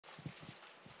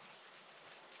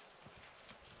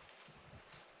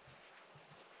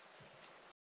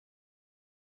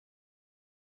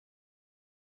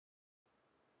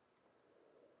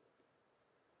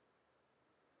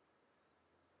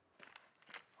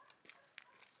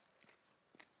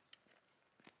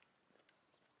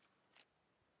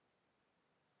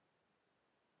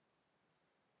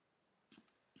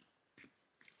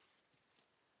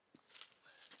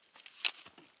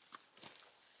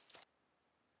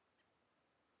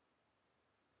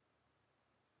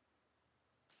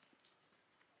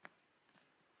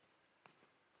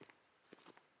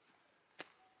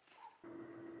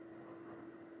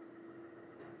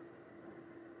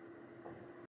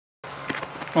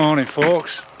Morning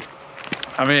folks.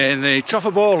 I'm in the top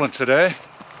of Bowland today.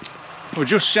 We're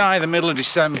just shy of the middle of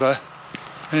December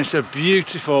and it's a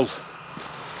beautiful,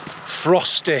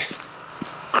 frosty,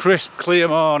 crisp, clear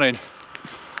morning.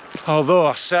 Although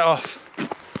I set off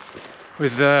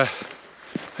with an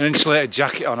insulated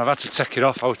jacket on, I've had to take it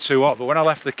off, I was too hot. But when I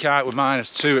left the car it was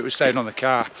 -2, it was saying on the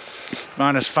car.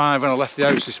 -5 when I left the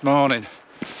house this morning.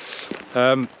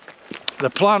 The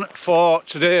plan for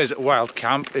today's wild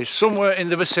camp is somewhere in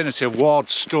the vicinity of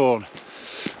Wardstone,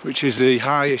 which is the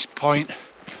highest point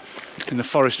in the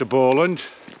Forest of Bowland.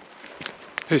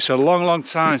 It's a long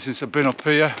time since I've been up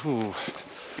here. Ooh,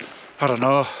 I don't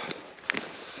know,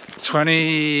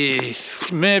 20,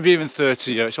 maybe even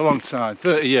 30 years. It's a long time.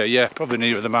 30 years, yeah, probably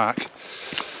near the mark.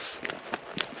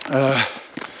 The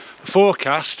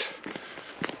forecast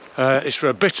is for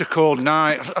a bitter cold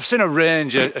night. I've seen a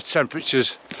range of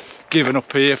temperatures given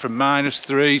up here from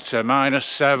 -3 to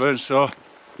 -7, so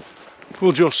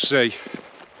we'll just see.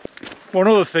 One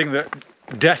other thing that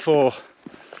defo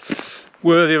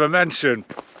worthy of a mention,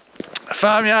 a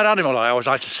farmyard animal I always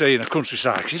like to see in the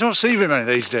countryside, because you don't see very many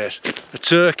these days, the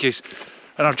turkeys.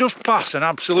 And I've just passed an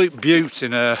absolute beaut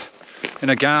in a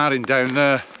garden down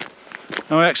there.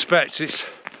 Now I expect it's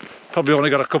probably only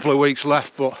got a couple of weeks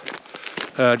left, but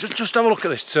just have a look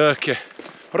at this turkey.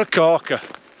 What a corker.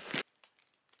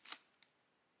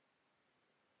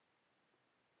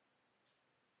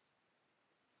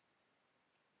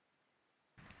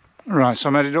 Right, so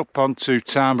I'm headed up onto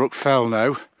Tarnbrook Fell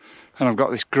now, and I've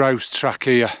got this grouse track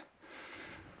here,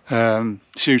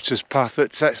 shooter's path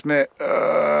that takes me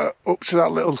up to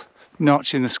that little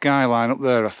notch in the skyline up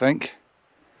there, I think.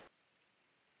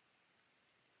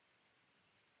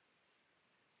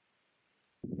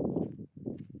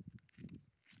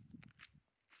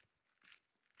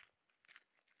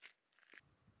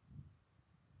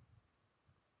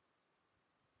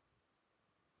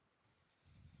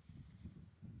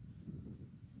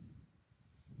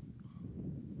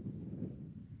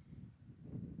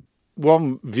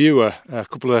 One viewer, a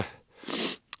couple of,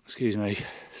 excuse me,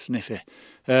 sniffy,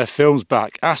 films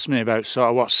back, asked me about sort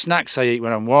of what snacks I eat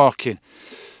when I'm walking.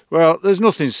 Well, there's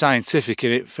nothing scientific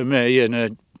in it for me, and a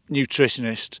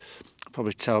nutritionist will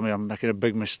probably tell me I'm making a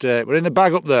big mistake. But in the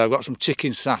bag up there, I've got some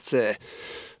chicken satay,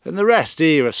 and the rest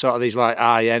here are sort of these like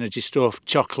high energy stuff,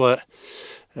 chocolate,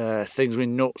 things with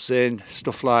nuts in,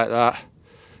 stuff like that.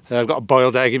 I've got a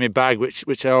boiled egg in my bag,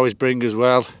 which I always bring as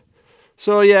well.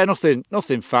 So yeah,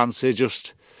 nothing fancy,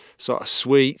 just sort of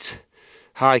sweet,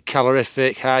 high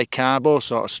calorific, high carbo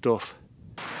sort of stuff.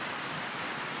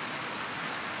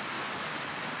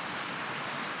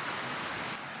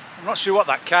 I'm not sure what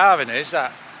that carving is,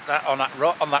 that on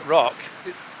that rock.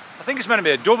 I think it's meant to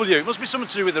be a W. It must be something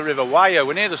to do with the River Wyre.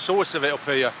 We're near the source of it up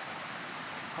here.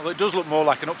 Although it does look more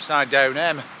like an upside down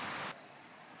M.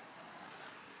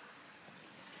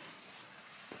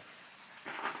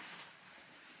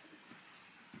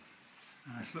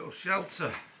 Nice little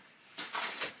shelter.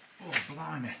 Oh,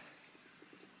 blimey.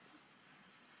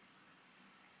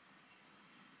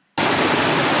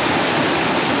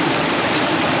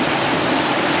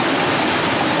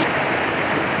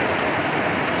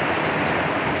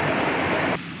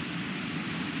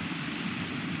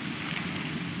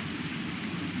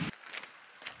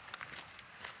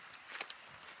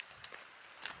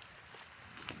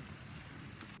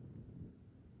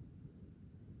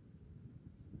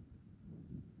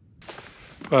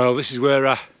 Well, this is where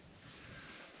oh,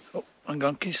 hang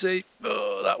on, can you see?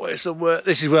 Oh, that way somewhere.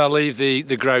 This is where I leave the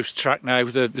grouse track now,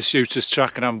 the shooter's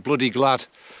track, and I'm bloody glad.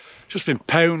 Just been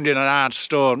pounding an hard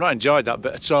stone, not enjoyed that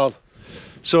bit at all.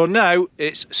 So now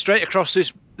it's straight across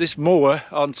this moor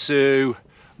onto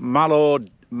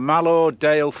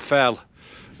Mallowdale Fell,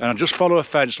 and I'll just follow a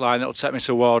fence line that'll take me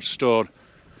to Wardstone.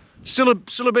 Still a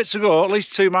bit to go, at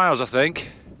least 2 miles I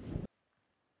think.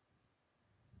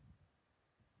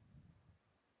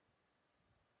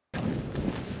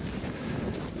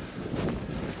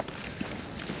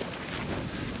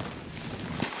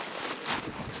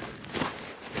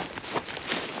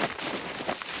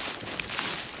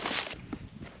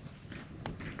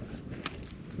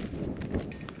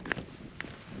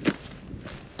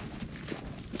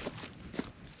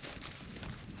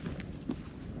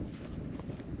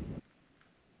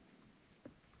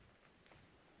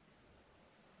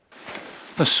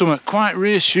 There's something quite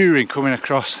reassuring coming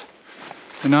across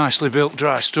a nicely built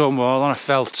dry stone wall on a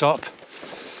fell top,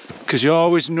 because you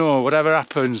always know whatever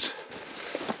happens,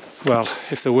 well,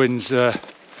 if the wind's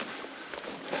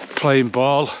playing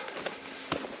ball,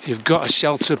 you've got a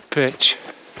sheltered pitch.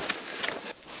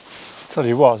 Tell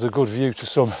you what, it's a good view to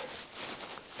some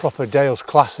proper Dales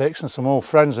classics and some old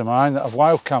friends of mine that I've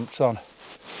wild camped on.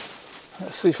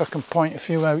 Let's see if I can point a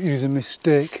few out using my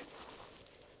stick.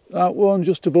 That one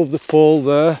just above the pole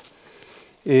there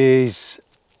is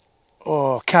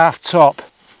Calf Top.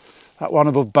 That one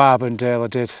above Barbandale I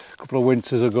did a couple of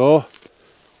winters ago.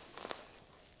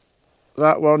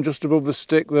 That one just above the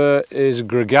stick there is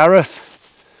Gregareth.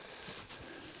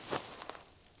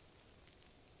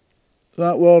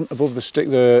 That one above the stick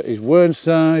there is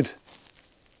Whernside.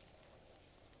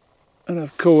 And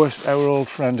of course our old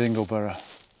friend Ingleborough.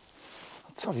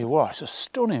 I'll tell you what, it's a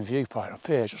stunning viewpoint up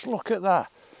here. Just look at that.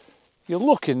 You're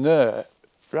looking there,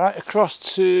 right across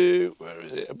to, where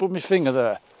is it, above my finger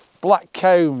there,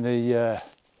 Blackcomb,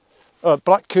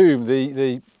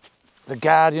 the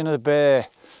guardian of the bay.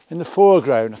 In the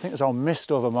foreground, I think there's all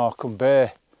mist over Morecambe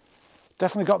Bay.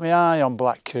 Definitely got my eye on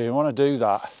Blackcomb, I want to do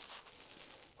that.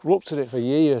 I've looked at it for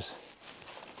years.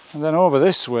 And then over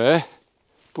this way,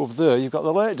 above there, you've got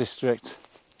the Lake District.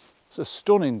 It's a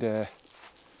stunning day.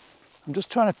 I'm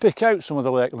just trying to pick out some of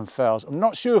the Lakeland Fells. I'm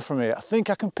not sure from here. I think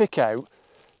I can pick out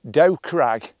Dow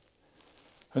Crag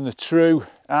and the true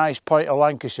highest point of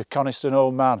Lancashire, Coniston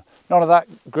Old Man. None of that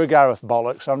Gregareth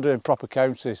bollocks, I'm doing proper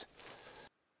counties.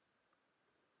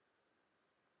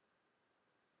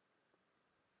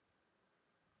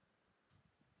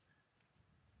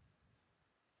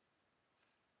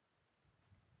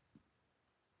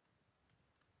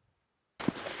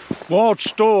 Ward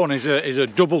Stone is a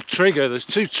double trigger. There's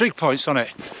two trig points on it.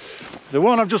 The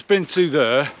one I've just been to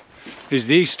there is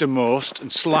the easternmost and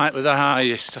slightly the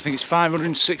highest. I think it's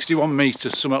 561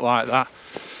 metres, something like that.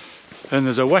 And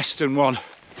there's a western one,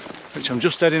 which I'm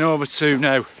just heading over to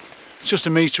now. It's just a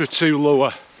metre or two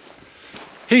lower.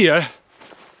 Here,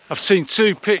 I've seen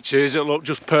two pictures that look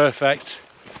just perfect.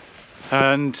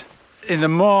 And in the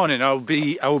morning, I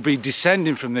will be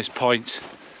descending from this point.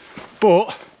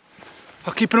 But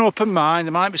I'll keep an open mind.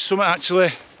 There might be something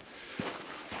actually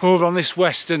over on this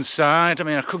western side. I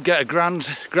mean, I could get a grand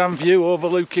view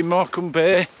overlooking Morecambe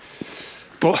Bay,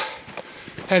 but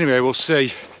anyway, we'll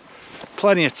see.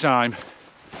 Plenty of time.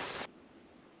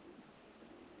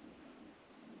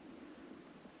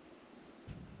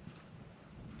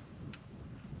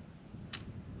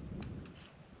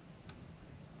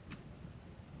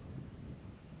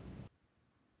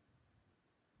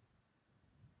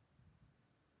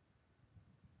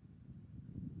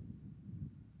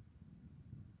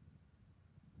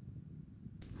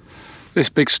 This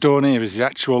big stone here is the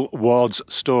actual Ward's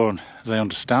Stone, as I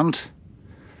understand.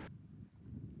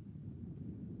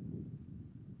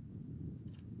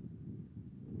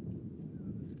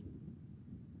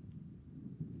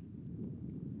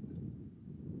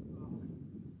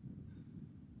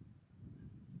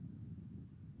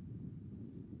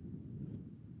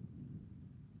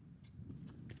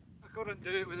 I couldn't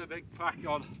do it with a big pack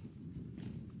on.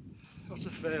 What a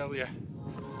failure.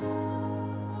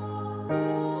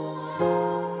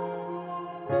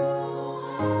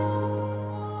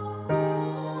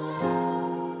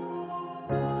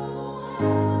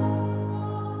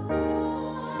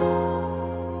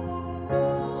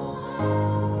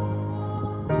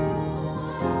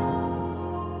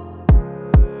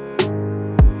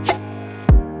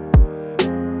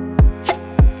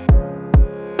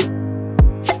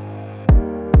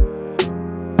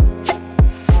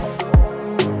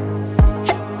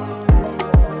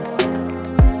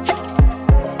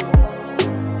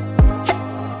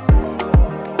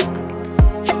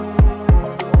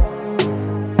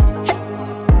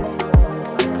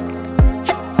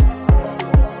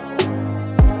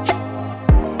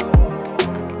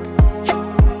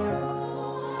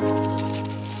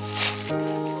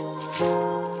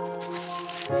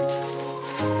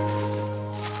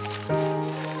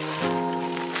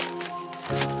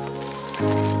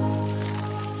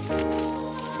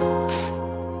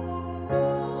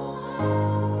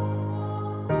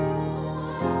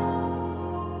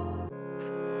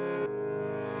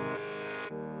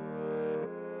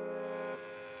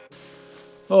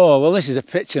 Oh, well, this is a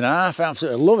pitch and a half. I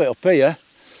absolutely love it up here.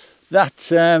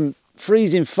 That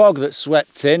freezing fog that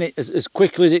swept in, as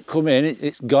quickly as it come in,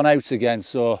 it's gone out again,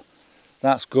 so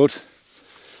that's good.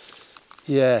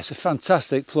 Yeah, it's a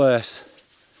fantastic place.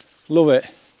 Love it.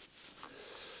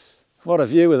 What a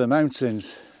view of the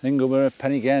mountains. Ingleborough,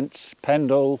 Pennygent,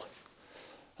 Pendle.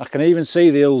 I can even see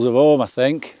the hills of home, I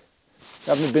think. If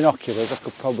I had my binoculars, I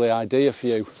could probably ID a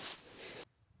few.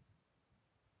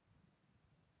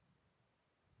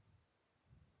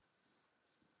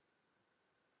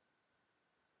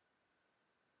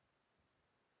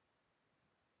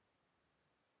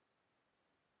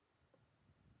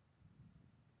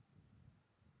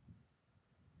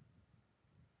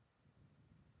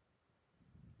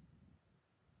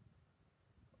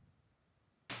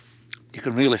 I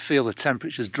can really feel the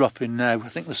temperatures dropping now. I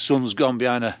think the sun's gone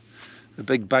behind a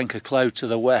big bank of cloud to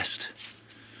the west.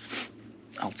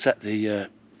 I'll take the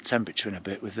temperature in a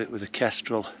bit with the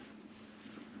Kestrel.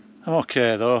 I'm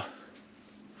okay though.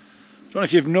 Don't know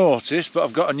if you've noticed, but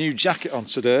I've got a new jacket on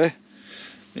today.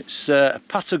 It's a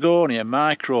Patagonia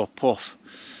Micro Puff,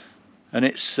 and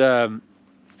it's rather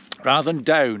than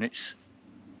down, it's,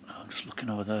 I'm just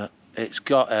looking over there, it's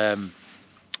got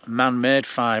man-made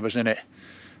fibres in it.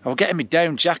 I was getting my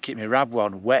down jacket, my Rab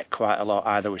one, wet quite a lot,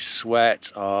 either with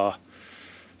sweat or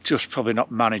just probably not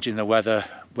managing the weather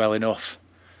well enough.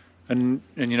 And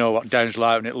you know what down's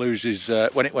like when it loses,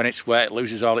 when it's wet, it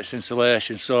loses all its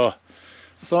insulation. So I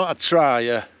thought I'd try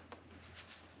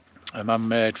a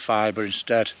man-made fibre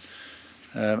instead.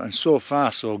 And so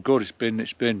far so good.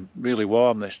 It's been really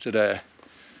warm this today.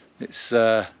 It's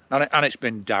and it's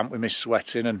been damp with me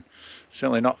sweating, and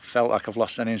certainly not felt like I've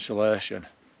lost any insulation.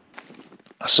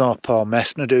 I saw Paul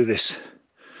Messner do this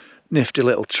nifty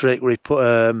little trick where he put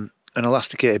an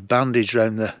elasticated bandage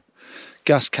around the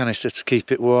gas canister to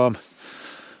keep it warm.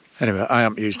 Anyway, I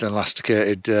haven't used an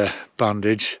elasticated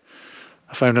bandage.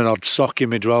 I found an odd sock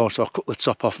in my drawer, so I'll cut the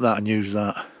top off that and use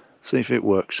that. See if it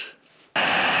works.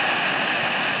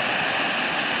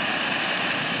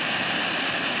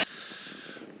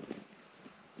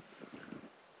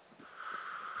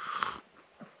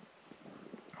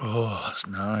 Oh, that's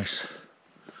nice.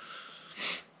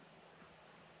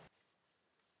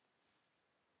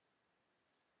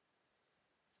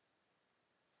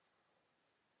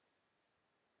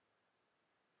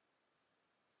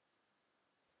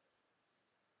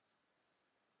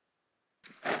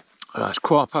 It's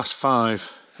 5:15.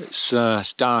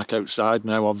 It's dark outside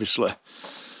now, obviously.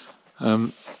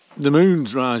 The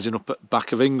moon's rising up at the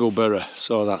back of Ingleberry,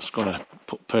 so that's going to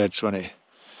put paid to any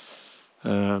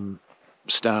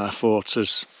star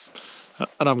photos.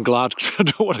 And I'm glad, because I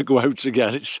don't want to go out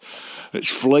again. It's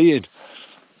fleeing.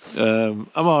 I'm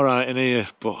all right in here,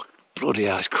 but bloody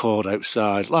hell, it's cold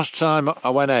outside. Last time I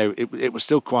went out, it was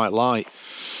still quite light.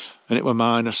 And it were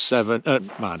 -7,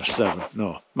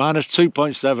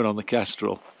 -2.7 on the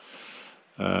Kestrel.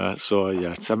 So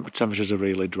yeah, temperatures are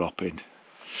really dropping.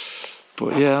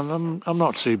 But yeah, I'm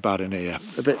not too bad in here.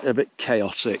 A bit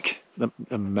chaotic,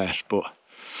 a mess, but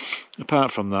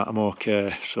apart from that, I'm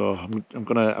okay. So I'm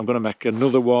gonna make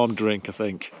another warm drink, I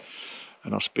think,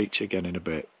 and I'll speak to you again in a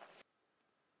bit.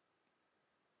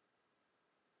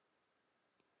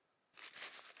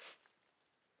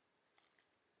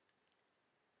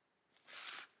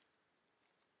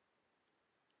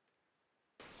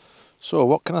 So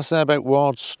what can I say about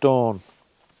Ward's Stone?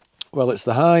 Well, it's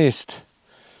the highest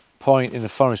point in the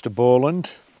Forest of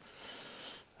Bowland,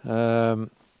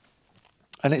 and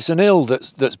it's an hill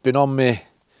that's been on my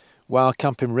wild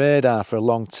camping radar for a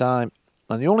long time.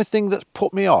 And the only thing that's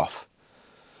put me off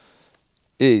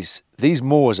is these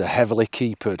moors are heavily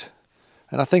keepered.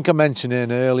 And I think I mentioned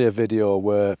in an earlier video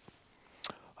where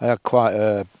I had quite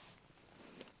an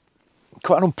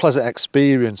unpleasant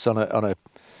experience on a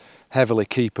heavily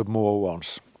keepered moor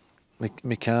once.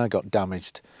 My car got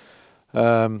damaged,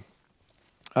 and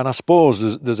I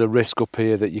suppose there's a risk up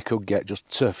here that you could get just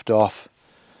turfed off.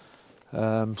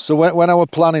 So when I was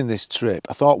planning this trip,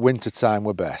 I thought winter time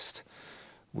were best,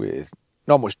 with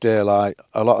not much daylight,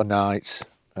 a lot of night,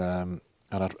 and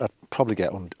I'd probably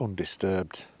get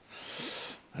undisturbed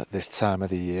at this time of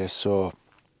the year. So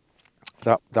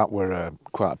that were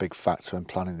quite a big factor when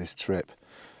planning this trip.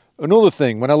 Another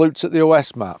thing, when I looked at the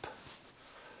OS map,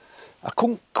 I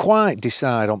couldn't quite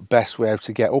decide on best way how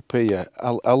to get up here.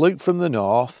 I looked from the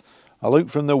north, I looked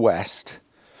from the west,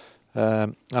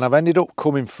 and I've ended up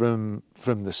coming from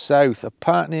the south. I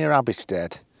parked near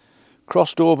Abbeystead,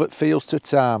 crossed over at Fields to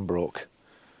Tarnbrook,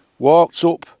 walked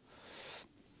up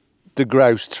the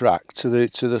grouse track to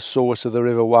the source of the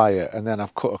River Wyre, and then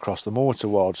I've cut across the moor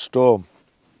towards Stone.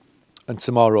 And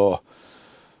tomorrow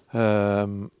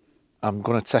I'm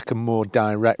going to take a more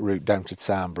direct route down to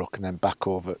Tarnbrook and then back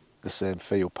over the same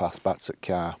field path back to the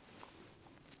car.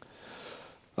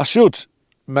 I should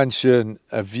mention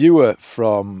a viewer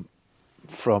from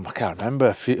I can't remember,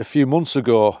 a few months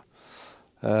ago.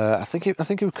 I think he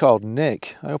was called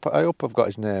Nick. I hope I've got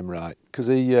his name right, because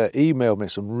he emailed me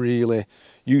some really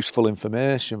useful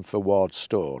information for Ward's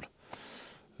Stone,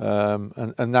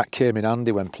 and that came in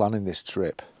handy when planning this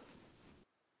trip.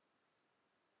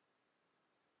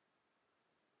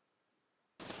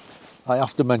 I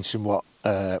have to mention what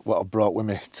I brought with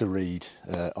me to read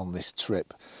on this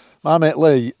trip. My mate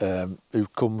Lee, who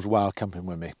comes wild camping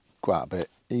with me quite a bit,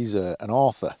 he's an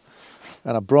author,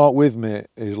 and I brought with me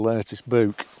his latest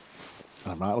book.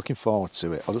 I'm right looking forward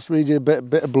to it. I'll just read you a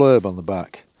bit of blurb on the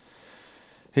back.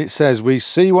 It says, we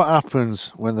see what happens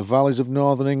when the valleys of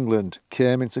northern England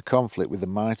came into conflict with the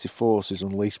mighty forces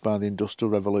unleashed by the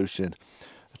Industrial Revolution.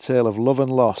 A tale of love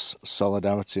and loss,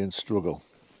 solidarity and struggle.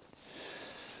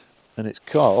 And it's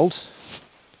called,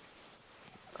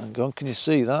 hang on, can you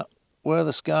see that? Where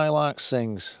the Skylark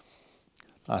Sings.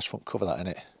 Nice front cover, that,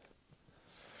 innit?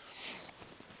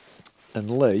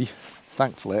 And Lee,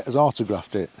 thankfully, has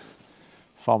autographed it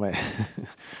for me.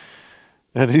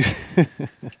 And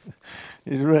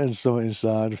he's written something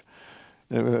inside,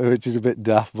 which is a bit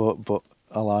daft, but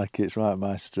I like it. It's right up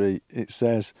my street. It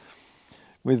says,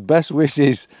 with best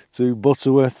wishes to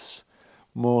Butterworth's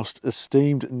most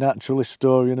esteemed natural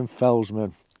historian and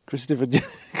fellsman,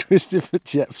 Christopher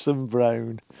Jepson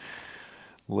Brown.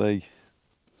 Lee.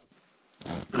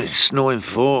 It's snowing,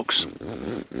 folks.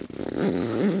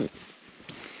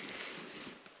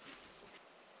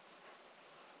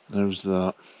 There's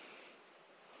that.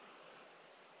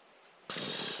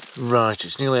 Right,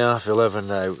 it's nearly 11:30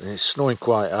 now, and it's snowing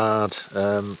quite hard.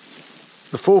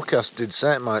 The forecast did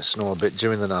say it might snow a bit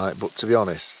during the night, but to be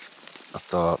honest, I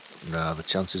thought, nah, the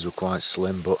chances were quite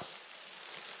slim, but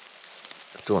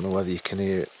I don't know whether you can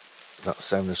hear that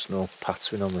sound of snow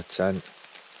pattering on the tent.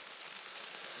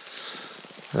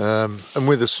 And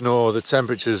with the snow, the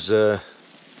temperature's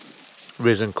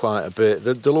risen quite a bit.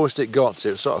 The lowest it got to,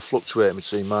 it was sort of fluctuating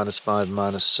between -5 and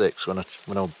 -6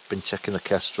 when I've been checking the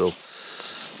Kestrel.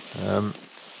 Well,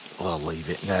 I'll leave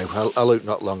it now. I looked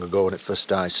not long ago when it first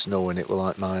started snowing, it was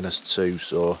like -2,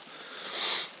 so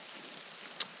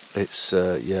it's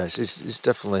yeah, it's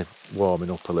definitely warming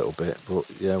up a little bit, but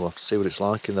yeah, we'll have to see what it's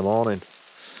like in the morning.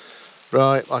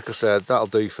 Right, like I said, that'll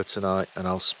do for tonight, and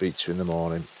I'll speak to you in the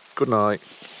morning. Good night.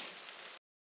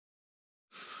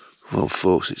 Well,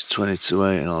 folks, it's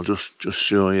 8:20, and I'll just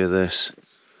show you this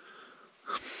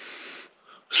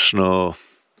snow.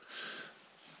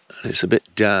 And it's a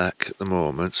bit dark at the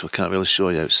moment, so I can't really show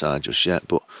you outside just yet,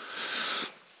 but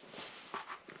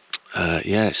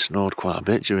yeah, it snowed quite a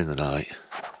bit during the night.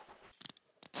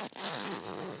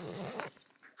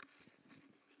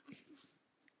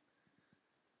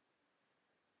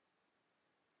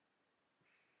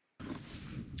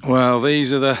 Well,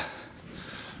 these are the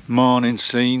morning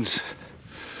scenes.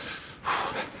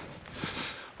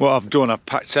 What I've done, I've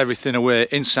packed everything away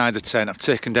inside the tent. I've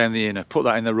taken down the inner, put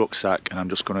that in the rucksack, and I'm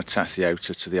just going to attach the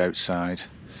outer to the outside.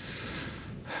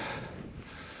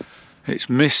 It's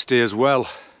misty as well,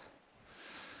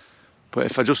 but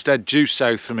if I just head due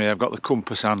south from here, I've got the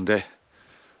compass handy,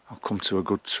 I'll come to a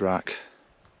good track.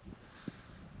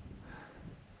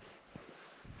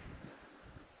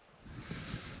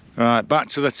 Right, back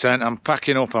to the tent. I'm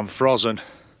packing up, I'm frozen.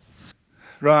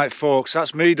 Right, folks,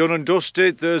 that's me done and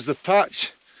dusted. There's the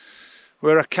patch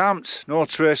where I camped, no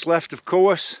trace left of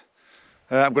course.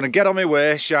 I'm going to get on my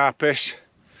way, sharpish,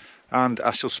 and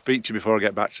I shall speak to you before I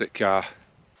get back to the car.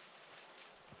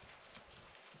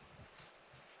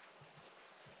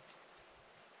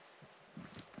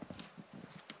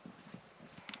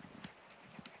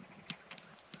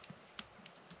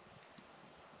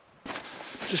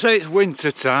 To say it's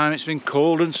winter time, it's been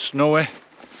cold and snowy,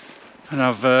 and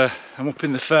I'm up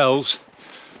in the fells.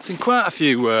 Seen quite a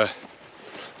few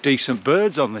decent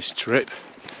birds on this trip.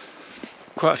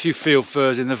 Quite a few field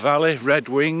furs in the valley,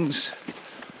 redwings,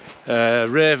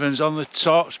 ravens on the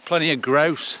tops, plenty of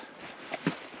grouse,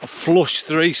 a flush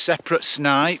 3 separate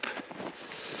snipe.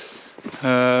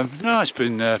 No, it's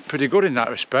been pretty good in that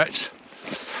respect.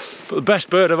 But the best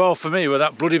bird of all for me were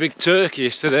that bloody big turkey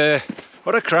yesterday.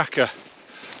 What a cracker.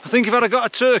 I think if I'd have got a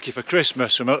turkey for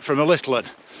Christmas from a little one,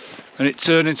 and it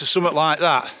turned into something like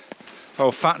that, if I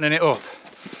were fattening it up,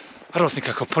 I don't think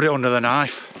I could put it under the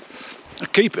knife.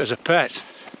 I'd keep it as a pet.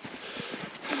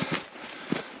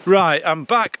 Right, I'm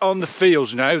back on the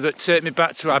fields now that take me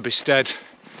back to Abbeystead,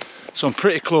 so I'm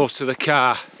pretty close to the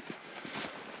car.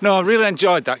 No, I really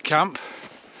enjoyed that camp.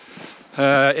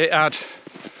 It had,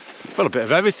 well, a bit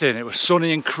of everything. It was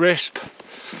sunny and crisp,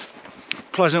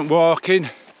 pleasant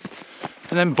walking,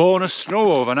 and then bonus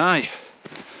snow overnight.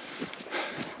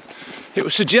 It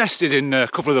was suggested in a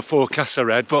couple of the forecasts I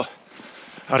read, but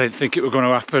I didn't think it was going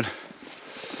to happen.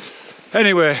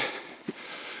 Anyway,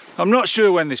 I'm not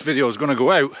sure when this video is going to go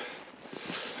out.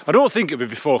 I don't think it'll be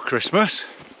before Christmas,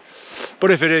 but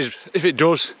if it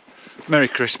does, Merry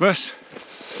Christmas.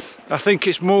 I think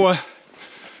it's more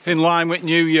in line with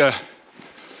New Year,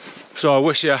 so I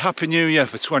wish you a Happy New Year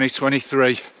for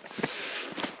 2023.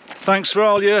 Thanks for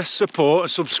all your support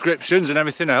and subscriptions and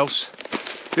everything else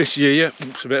this year.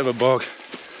 It's a bit of a bog.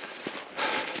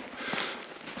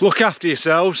 Look after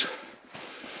yourselves.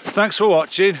 Thanks for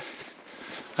watching,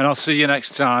 and I'll see you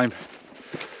next time.